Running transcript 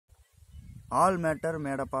All matter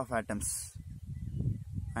made up of atoms,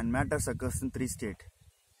 and matter occurs in three states: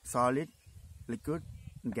 solid, liquid,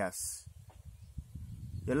 gas.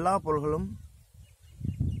 எல்லா பொருள்களும்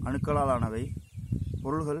அணுக்களால் ஆனவை.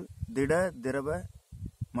 பொருள்கள் திட, திரவ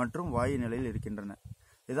மற்றும் வாயு நிலையில் இருக்கின்றன.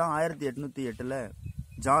 இதுதான் 1808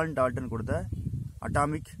 ஜான் டால்டன் கொடுத்த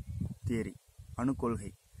அட்டாமிக் தியரி, அணு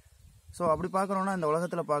கொள்கை. ஸோ அப்படி பார்க்குறோன்னா இந்த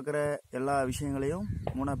உலகத்தில் பார்க்குற எல்லா விஷயங்களையும்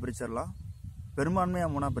மூணாக பிரிச்சிடலாம்,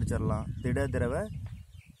 பெரும்பான்மையாக மூணாக பிரிச்சிடலாம்: திட, திரவ,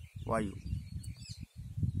 வாயு.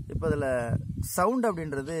 இப்போ இதில் சவுண்ட்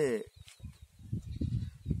அப்படின்றது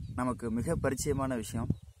நமக்கு மிக பரிச்சயமான விஷயம்.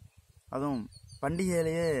 அதுவும்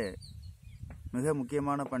பண்டிகையிலேயே மிக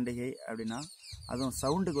முக்கியமான பண்டிகை அப்படின்னா, அதுவும்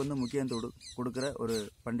சவுண்டுக்கு வந்து முக்கியத்துவம் கொடுக்குற ஒரு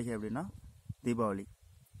பண்டிகை அப்படின்னா தீபாவளி.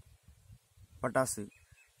 பட்டாசு,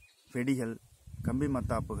 வெடிகள், கம்பி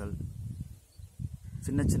மத்தாப்புகள்,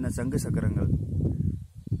 சின்ன சின்ன சங்கு சக்கரங்கள்,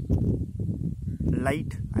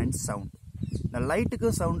 லைட் அண்ட் சவுண்ட். இந்த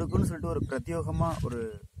லைட்டுக்கும் சவுண்டுக்குன்னு சொல்லிட்டு ஒரு பிரத்யேகமாக ஒரு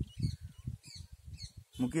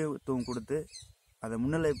முக்கியத்துவம் கொடுத்து அதை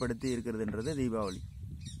முன்னிலைப்படுத்தி இருக்கிறதுன்றது தீபாவளி.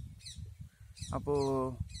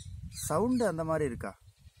 அப்போது சவுண்டு அந்த மாதிரி இருக்கா?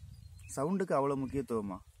 சவுண்டுக்கு அவ்வளோ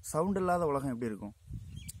முக்கியத்துவமா? சவுண்ட் இல்லாத உலகம் எப்படி இருக்கும்?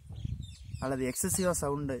 அல்லது எக்ஸசிவாக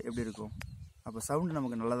சவுண்டு எப்படி இருக்கும்? அப்போ சவுண்டு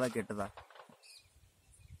நமக்கு நல்லதா கெட்டதா?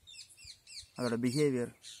 அதோட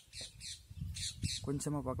பிஹேவியர்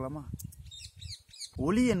கொஞ்சமாக பார்க்கலாமா?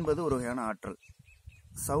 ஒலி என்பது ஒரு வகையான ஆற்றல்.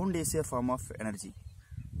 Sound is a form of energy.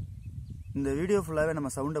 இந்த வீடியோ ஃபுல்லாகவே நம்ம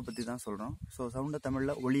சவுண்டை பற்றி தான் சொல்கிறோம். ஸோ சவுண்டை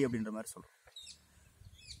தமிழில் ஒலி அப்படின்ற மாதிரி சொல்கிறோம்.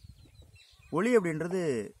 ஒலி அப்படின்றது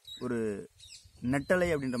ஒரு நெட்டலை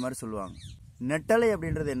அப்படின்ற மாதிரி சொல்லுவாங்க. நெட்டலை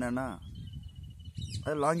அப்படின்றது என்னன்னா,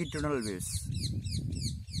 அது லாங்கிடியூடனல் வேவ்ஸ்.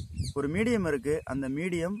 ஒரு மீடியம் இருக்குது, அந்த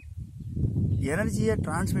மீடியம் எனர்ஜியை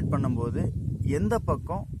டிரான்ஸ்மிட் பண்ணும்போது எந்த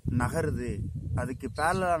பக்கம் நகருது, அதுக்கு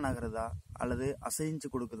பேரலாக நகருதா, அல்லது அசைஞ்சு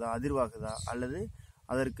கொடுக்குதா, அதிர்வாகுதா, அல்லது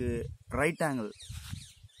அதற்கு ரைட் ஆங்கிள்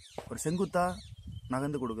ஒரு செங்குத்தா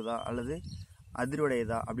நகர்ந்து கொடுக்குதா, அல்லது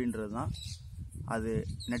அதிர்வடையுதா அப்படின்றது தான் அது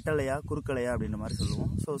நெட்டலையா குறுக்கலையா அப்படின்ற மாதிரி சொல்லுவோம்.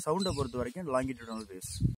 ஸோ சவுண்டை பொறுத்த வரைக்கும் லாங்கிடியூடனல்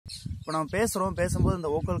வேவ்ஸ். இப்போ நம்ம பேசும்போது இந்த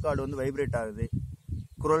வோக்கல் கார்டு வந்து வைப்ரேட் ஆகுது,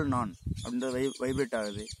 குரல் நான் அப்படின்றது வைப்ரேட்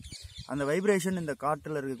ஆகுது. அந்த வைப்ரேஷன் இந்த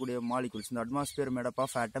காற்றில் இருக்கக்கூடிய மாலிகுல்ஸ், இந்த atmosphere made up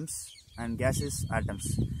of atoms and gases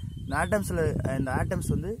atoms. இந்த ஆட்டம்ஸில் இந்த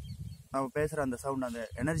ஆட்டம்ஸ் வந்து நம்ம பேசுகிற அந்த சவுண்ட், அந்த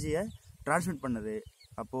எனர்ஜியை டிரான்ஸ்மிட் பண்ணுது.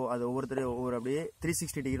 அப்போது அது ஒவ்வொருத்தரையும் ஒவ்வொரு அப்படியே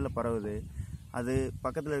 360 டிகிரியில் பரவுது. அது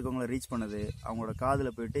பக்கத்தில் இருக்கவங்கள ரீச் பண்ணுது. அவங்களோட காதில்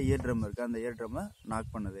போயிட்டு இயர் ட்ரம் இருக்குது, அந்த இயர் ட்ரம்மை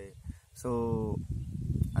நாக் பண்ணுது. ஸோ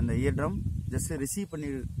அந்த இயர் ட்ரம் ஜஸ்ட் ரிசீவ் பண்ணி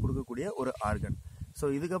கொடுக்கக்கூடிய ஒரு ஆர்கன். ஸோ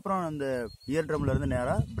இதுக்கப்புறம் அந்த இயர் ட்ரம்லேருந்து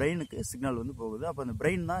நேராக பிரெயினுக்கு சிக்னல் வந்து போகுது. அப்போ அந்த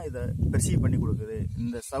பிரெயின் தான் இதை பெர்சீவ் பண்ணி கொடுக்குது.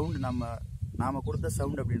 இந்த சவுண்டு நாம் கொடுத்த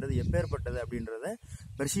சவுண்ட் அப்படின்றது எப்பேற்பட்டது அப்படின்றத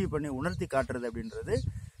பெர்சீவ் பண்ணி உணர்த்தி காட்டுறது அப்படின்றது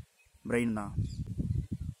பிரெயின் தான்.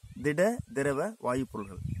 திட, திரவ, வாயு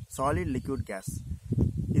பொருள்கள், சாலிட், லிக்விட், கேஸ்.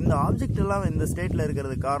 இந்த ஆப்ஜெக்ட் எல்லாம் இந்த ஸ்டேட்டில்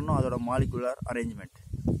இருக்கிறது காரணம் அதோட மாலிகுலர் அரேஞ்ச்மெண்ட்.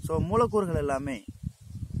 ஸோ மூலக்கூறுகள் எல்லாமே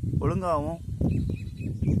ஒழுங்காகவும்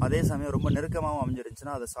அதே சமயம் ரொம்ப நெருக்கமாகவும்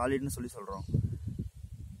அமைஞ்சிருந்துச்சுன்னா அதை சாலிட்னு சொல்லி சொல்கிறோம்.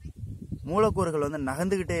 மூலக்கூறுகள் வந்து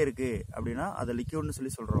நகர்ந்துக்கிட்டே இருக்குது அப்படின்னா அதை லிக்யூட்னு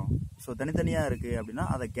சொல்லி சொல்கிறோம். ஸோ தனித்தனியாக இருக்குது அப்படின்னா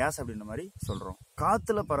அதை கேஸ் அப்படின்ற மாதிரி சொல்கிறோம்.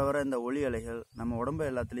 காற்றுல பரவுற இந்த ஒலி அலைகள் நம்ம உடம்பு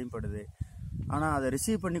எல்லாத்துலேயும் படுது. ஆனால் அதை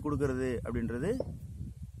ரிசீவ் பண்ணி கொடுக்கறது அப்படின்றது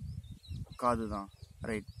காது தான்,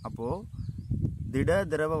 ரைட்? அப்போது திட,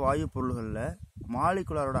 திரவ, வாயு பொருள்களில்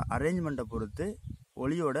மாலிகுலரோட அரேஞ்ச்மெண்ட்டை பொறுத்து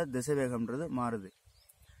ஒலியோட திசைவேகம்ன்றது மாறுது.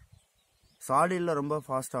 சாலிடில் ரொம்ப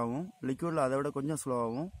ஃபாஸ்ட்டாகவும், லிக்யூடில் அதை விட கொஞ்சம்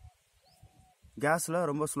ஸ்லோவாகவும், கேஸில்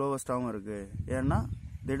ரொம்ப ஸ்லோவஸ்ட்டாகவும் இருக்குது. ஏன்னா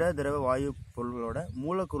திட, திரவ, வாயு பொருள்களோட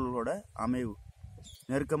மூலக்கூறுகளோட அமைவு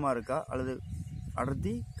நெருக்கமாக இருக்கா அல்லது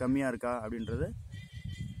அடர்த்தி கம்மியாக இருக்கா அப்படின்றது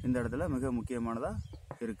இந்த இடத்துல மிக முக்கியமானதாக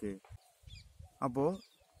இருக்குது. அப்போது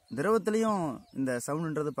திரவத்துலேயும் இந்த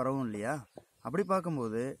சவுண்டுன்றது பரவும் இல்லையா? அப்படி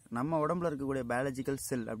பார்க்கும்போது நம்ம உடம்புல இருக்கக்கூடிய பயாலஜிக்கல்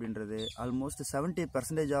செல் அப்படின்றது almost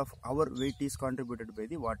 70% of our wait is contributed by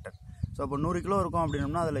the water. So அப்போ 100 கிலோ இருக்கும்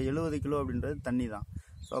அப்படின்னோம்னா அதில் 70 கிலோ அப்படின்றது தண்ணி தான்.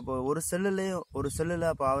 ஸோ அப்போ ஒரு செல்லில்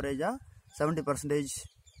அப்போ ஆவரேஜாக 70%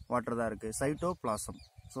 வாட்டர் தான் இருக்குது. சைட்டோபிளாசம்.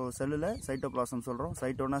 ஸோ செல்லில் சைட்டோபிளாசம் சொல்கிறோம்.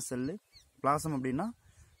 சைட்டோனா செல்லு, பிளாசம் அப்படின்னா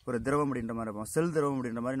ஒரு திரவம் அப்படின்ற மாதிரி இருக்கும். செல் திரவம்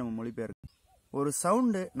அப்படின்ற மாதிரி நம்ம மொழிபெயர்க்கும். ஒரு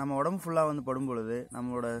சவுண்டு நம்ம உடம்பு ஃபுல்லாக வந்து படும் பொழுது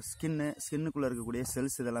நம்மளோட ஸ்கின்னுக்குள்ளே இருக்கக்கூடிய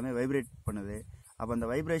செல்ஸ் இதெல்லாமே வைப்ரேட் பண்ணுது. அப்போ அந்த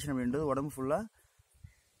வைப்ரேஷன் அப்படின்றது உடம்பு ஃபுல்லாக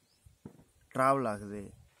ட்ராவல் ஆகுது.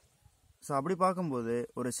 ஸோ அப்படி பார்க்கும்போது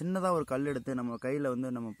ஒரு சின்னதாக ஒரு கல் எடுத்து நம்ம கையில்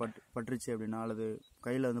வந்து நம்ம பட்டுருச்சு அப்படின்னா, அல்லது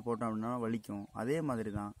கையில் வந்து போட்டோம் அப்படின்னா வலிக்கும். அதே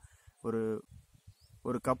மாதிரி தான்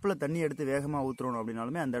ஒரு கப்பில் தண்ணி எடுத்து வேகமாக ஊற்றுறோம்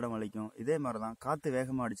அப்படின்னாலுமே அந்த இடம் வலிக்கும். இதே மாதிரி தான் காற்று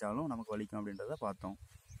வேகமாக அடித்தாலும் நமக்கு வலிக்கும் அப்படின்றத பார்த்தோம்.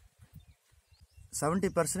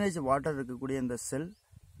 70% வாட்டர் இருக்கக்கூடிய இந்த செல்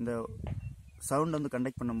இந்த சவுண்ட் வந்து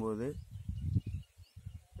கண்டக்ட் பண்ணும்போது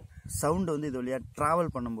சவுண்டு வந்து இது வழியாக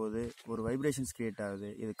ட்ராவல் பண்ணும்போது ஒரு வைப்ரேஷன்ஸ் க்ரியேட் ஆகுது.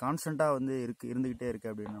 இது கான்ஸ்டண்ட்டாக வந்து இருந்துக்கிட்டே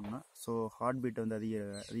இருக்குது அப்படின்னோம்னா, ஸோ ஹார்ட் பீட் வந்து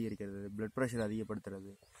அதிகரிக்கிறது, பிளட் ப்ரெஷர்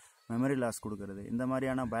அதிகப்படுத்துறது, மெமரி லாஸ் கொடுக்கறது, இந்த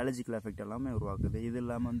மாதிரியான பயாலஜிக்கல் எஃபெக்ட் எல்லாமே உருவாக்குது. இது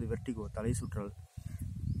இல்லாமல் வந்து வெர்டிகோ, தலை சுற்றல்,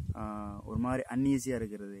 ஒரு மாதிரி அன்ஈஸியாக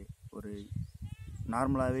இருக்கிறது, ஒரு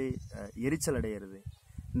நார்மலாகவே எரிச்சல் அடைகிறது,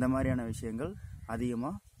 இந்த மாதிரியான விஷயங்கள்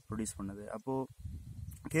அதிகமாக ப்ரொடியூஸ் பண்ணுது. அப்போது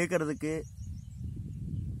கேட்குறதுக்கு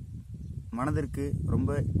மனதிற்கு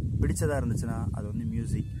ரொம்ப பிடிச்சதாக இருந்துச்சுன்னா அது வந்து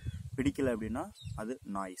மியூசிக், பிடிக்கலை அப்படின்னா அது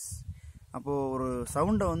நாய்ஸ். அப்போது ஒரு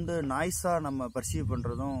சவுண்டை வந்து நாய்ஸாக நம்ம பர்சீவ்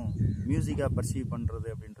பண்ணுறதும் மியூசிக்காக பர்சீவ் பண்ணுறது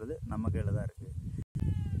அப்படின்றது நம்ம கையில் தான் இருக்குது.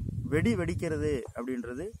 வெடிக்கிறது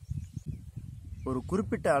அப்படின்றது ஒரு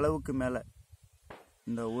குறிப்பிட்ட அளவுக்கு மேலே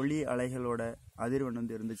இந்த ஒளி அலைகளோட அதிர்வெண்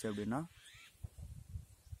வந்து இருந்துச்சு அப்படின்னா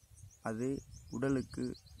அது உடலுக்கு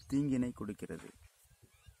தீங்கினை கொடுக்கிறது.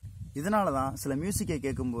 இதனால தான் சில மியூசிக்கை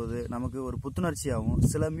கேட்கும்போது நமக்கு ஒரு புத்துணர்ச்சியாகவும்,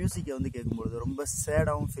 சில மியூசிக்கை வந்து கேட்கும்போது ரொம்ப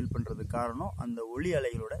சேடாகவும் ஃபீல் பண்ணுறதுக்கு காரணம் அந்த ஒளி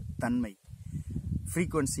அலைகளோட தன்மை,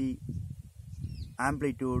 ஃப்ரீக்வன்சி,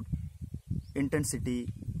 ஆம்ப்ளிடியூட், இன்டென்சிட்டி,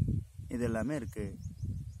 இது எல்லாமே இருக்குது.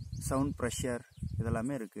 சவுண்ட் ப்ரெஷர்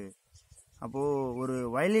இதெல்லாமே இருக்குது. அப்போது ஒரு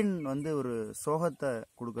வயலின் வந்து ஒரு சோகத்தை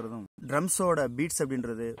கொடுக்கறதும், ட்ரம்ஸோட பீட்ஸ்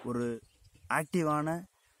அப்படின்றது ஒரு ஆக்டிவான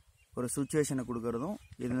ஒரு சுச்சுவேஷனை கொடுக்கறதும்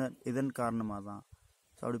இதன் காரணமாக தான்.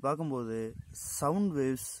 ஸோ அப்படி பார்க்கும்போது சவுண்ட்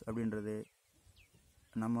வேவ்ஸ் அப்படின்றது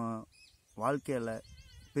நம்ம வாழ்க்கையில்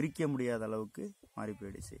பிரிக்க முடியாத அளவுக்கு மாறி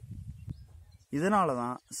போயிடுச்சு. இதனால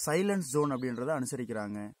தான் சைலன்ஸ் ஜோன் அப்படின்றத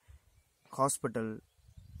அனுசரிக்கிறாங்க. Hospital,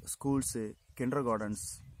 schools, kinder gardens,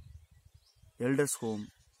 elders home,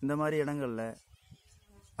 இந்த மாதிரி இடங்களில்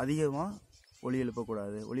அதிகமாக ஒலி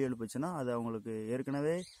எழுப்பக்கூடாது. ஒலி எழுப்புச்சுன்னா அது அவங்களுக்கு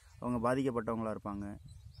ஏற்கனவே அவங்க பாதிக்கப்பட்டவங்களாக இருப்பாங்க,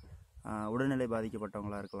 உடல்நிலை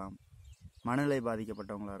பாதிக்கப்பட்டவங்களாக இருக்கலாம், மனநிலை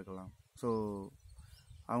பாதிக்கப்பட்டவங்களாக இருக்கலாம். ஸோ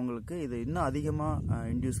அவங்களுக்கு இது இன்னும் அதிகமாக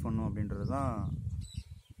இன்டியூஸ் பண்ணும் அப்படின்றது தான்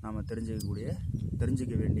நாம்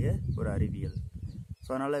தெரிஞ்சிக்க வேண்டிய ஒரு அறிவியல். ஸோ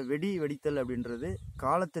அதனால் வெடித்தல் அப்படின்றது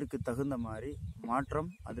காலத்திற்கு தகுந்த மாதிரி மாற்றம்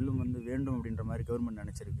அதிலும் வந்து வேண்டும் அப்படின்ற மாதிரி கவர்மெண்ட்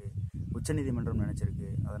நினச்சிருக்கு, உச்சநீதிமன்றம் நினச்சிருக்கு.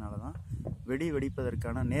 அதனால தான்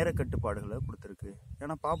வெடிப்பதற்கான நேர கட்டுப்பாடுகளை கொடுத்துருக்கு.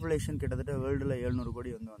 ஏன்னா பாப்புலேஷன் கிட்டத்தட்ட வேர்ல்டில் 700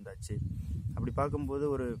 கோடி வந்து வந்தாச்சு. அப்படி பார்க்கும்போது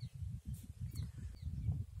ஒரு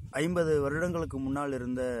 50 வருடங்களுக்கு முன்னால்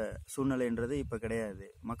இருந்த சூழ்நிலைன்றது இப்போ கிடையாது.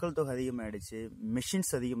 மக்கள் தொகை அதிகமாகிடுச்சு,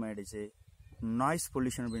 மெஷின்ஸ் அதிகமாகிடுச்சு, நாய்ஸ்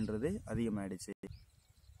பொல்யூஷன் அப்படின்றது அதிகமாகிடுச்சு.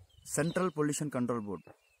 சென்ட்ரல் பொல்யூஷன் கண்ட்ரோல்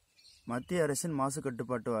போர்டு, மத்திய அரசின் மாசு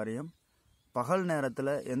கட்டுப்பாட்டு வாரியம் பகல்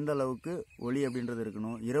நேரத்தில் எந்த அளவுக்கு ஒலி அப்படின்றது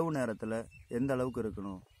இருக்கணும், இரவு நேரத்தில் எந்த அளவுக்கு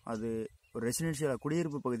இருக்கணும், அது ஒரு ரெசிடென்ஷியல்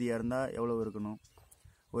குடியிருப்பு பகுதியாக இருந்தால் எவ்வளோ இருக்கணும்,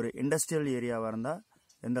 ஒரு இண்டஸ்ட்ரியல் ஏரியாவாக இருந்தால்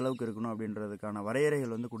எந்த அளவுக்கு இருக்கணும் அப்படின்றதுக்கான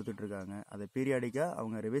வரையறைகள் வந்து கொடுத்துட்ருக்காங்க. அதை பீரியாடிக்காக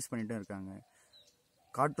அவங்க ரிவைஸ் பண்ணிகிட்டே இருக்காங்க.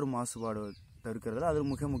 காற்று மாசுபாடு தவிர்க்கிறதுல அது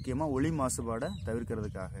மிக முக்கியமாக ஒலி மாசுபாடை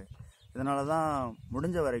தவிர்க்கிறதுக்காக. இதனால தான்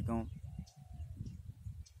முடிஞ்ச வரைக்கும்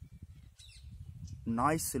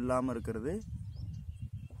நாய்ஸ் இல்லாமல் இருக்கிறது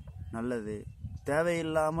நல்லது.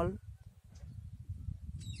 தேவையில்லாமல்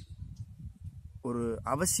ஒரு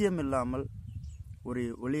அவசியம் இல்லாமல் ஒரு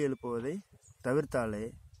ஒலி எழுப்புவதை தவிர்த்தாலே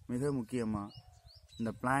மிக முக்கியமாக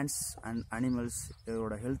இந்த பிளான்ட்ஸ் அண்ட் அனிமல்ஸ்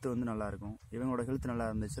இதோட ஹெல்த் வந்து நல்லாயிருக்கும். இவங்களோட ஹெல்த் நல்லா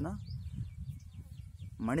இருந்துச்சுன்னா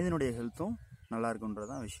மனிதனுடைய ஹெல்த்தும் நல்லா இருக்குன்றது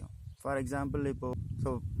தான் விஷயம். ஃபார் எக்ஸாம்பிள்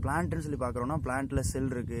இப்போது பிளான்ட்னு சொல்லி பார்க்குறோன்னா, பிளான்ட்டில்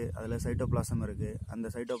செல் இருக்குது, அதில் சைட்டோபிளாசம் இருக்குது. அந்த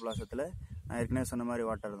சைட்டோபிளாசத்தில் நான் ஏற்கனவே சொன்ன மாதிரி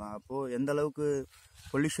வாட்டர் தான். அப்போது எந்த அளவுக்கு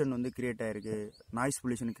பொல்யூஷன் வந்து க்ரியேட் ஆகிருக்கு, நாய்ஸ்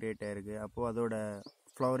பொல்யூஷன் க்ரியேட் ஆகிருக்கு, அப்போது அதோட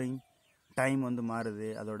ஃப்ளவரிங் டைம் வந்து மாறுது,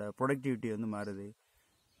 அதோட ப்ரொடக்டிவிட்டி வந்து மாறுது.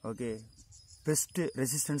 ஓகே, பெஸ்ட்டு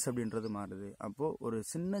ரெசிஸ்டன்ஸ் அப்படின்றது மாறுது. அப்போது ஒரு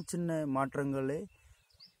சின்ன மாற்றங்களே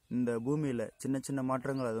இந்த பூமியில் சின்ன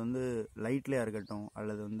மாற்றங்கள், அது வந்து லைட்லேயா இருக்கட்டும்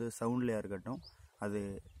அல்லது வந்து சவுண்ட்லேயா இருக்கட்டும், அது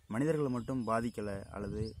மனிதர்களை மட்டும் பாதிக்கலை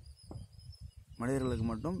அல்லது மனிதர்களுக்கு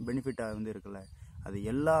மட்டும் பெனிஃபிட்டாக வந்து இருக்கலை. அது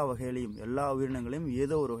எல்லா வகையிலையும், எல்லா உயிரினங்களையும்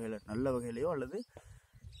ஏதோ ஒரு வகையில், நல்ல வகையிலையோ அல்லது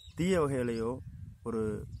தீய வகையிலையோ ஒரு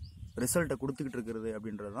ரிசல்ட்டை கொடுத்துக்கிட்டு இருக்கிறது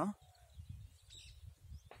அப்படின்றது தான்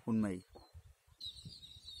உண்மை.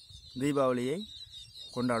 தீபாவளியை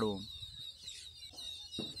கொண்டாடுவோம்.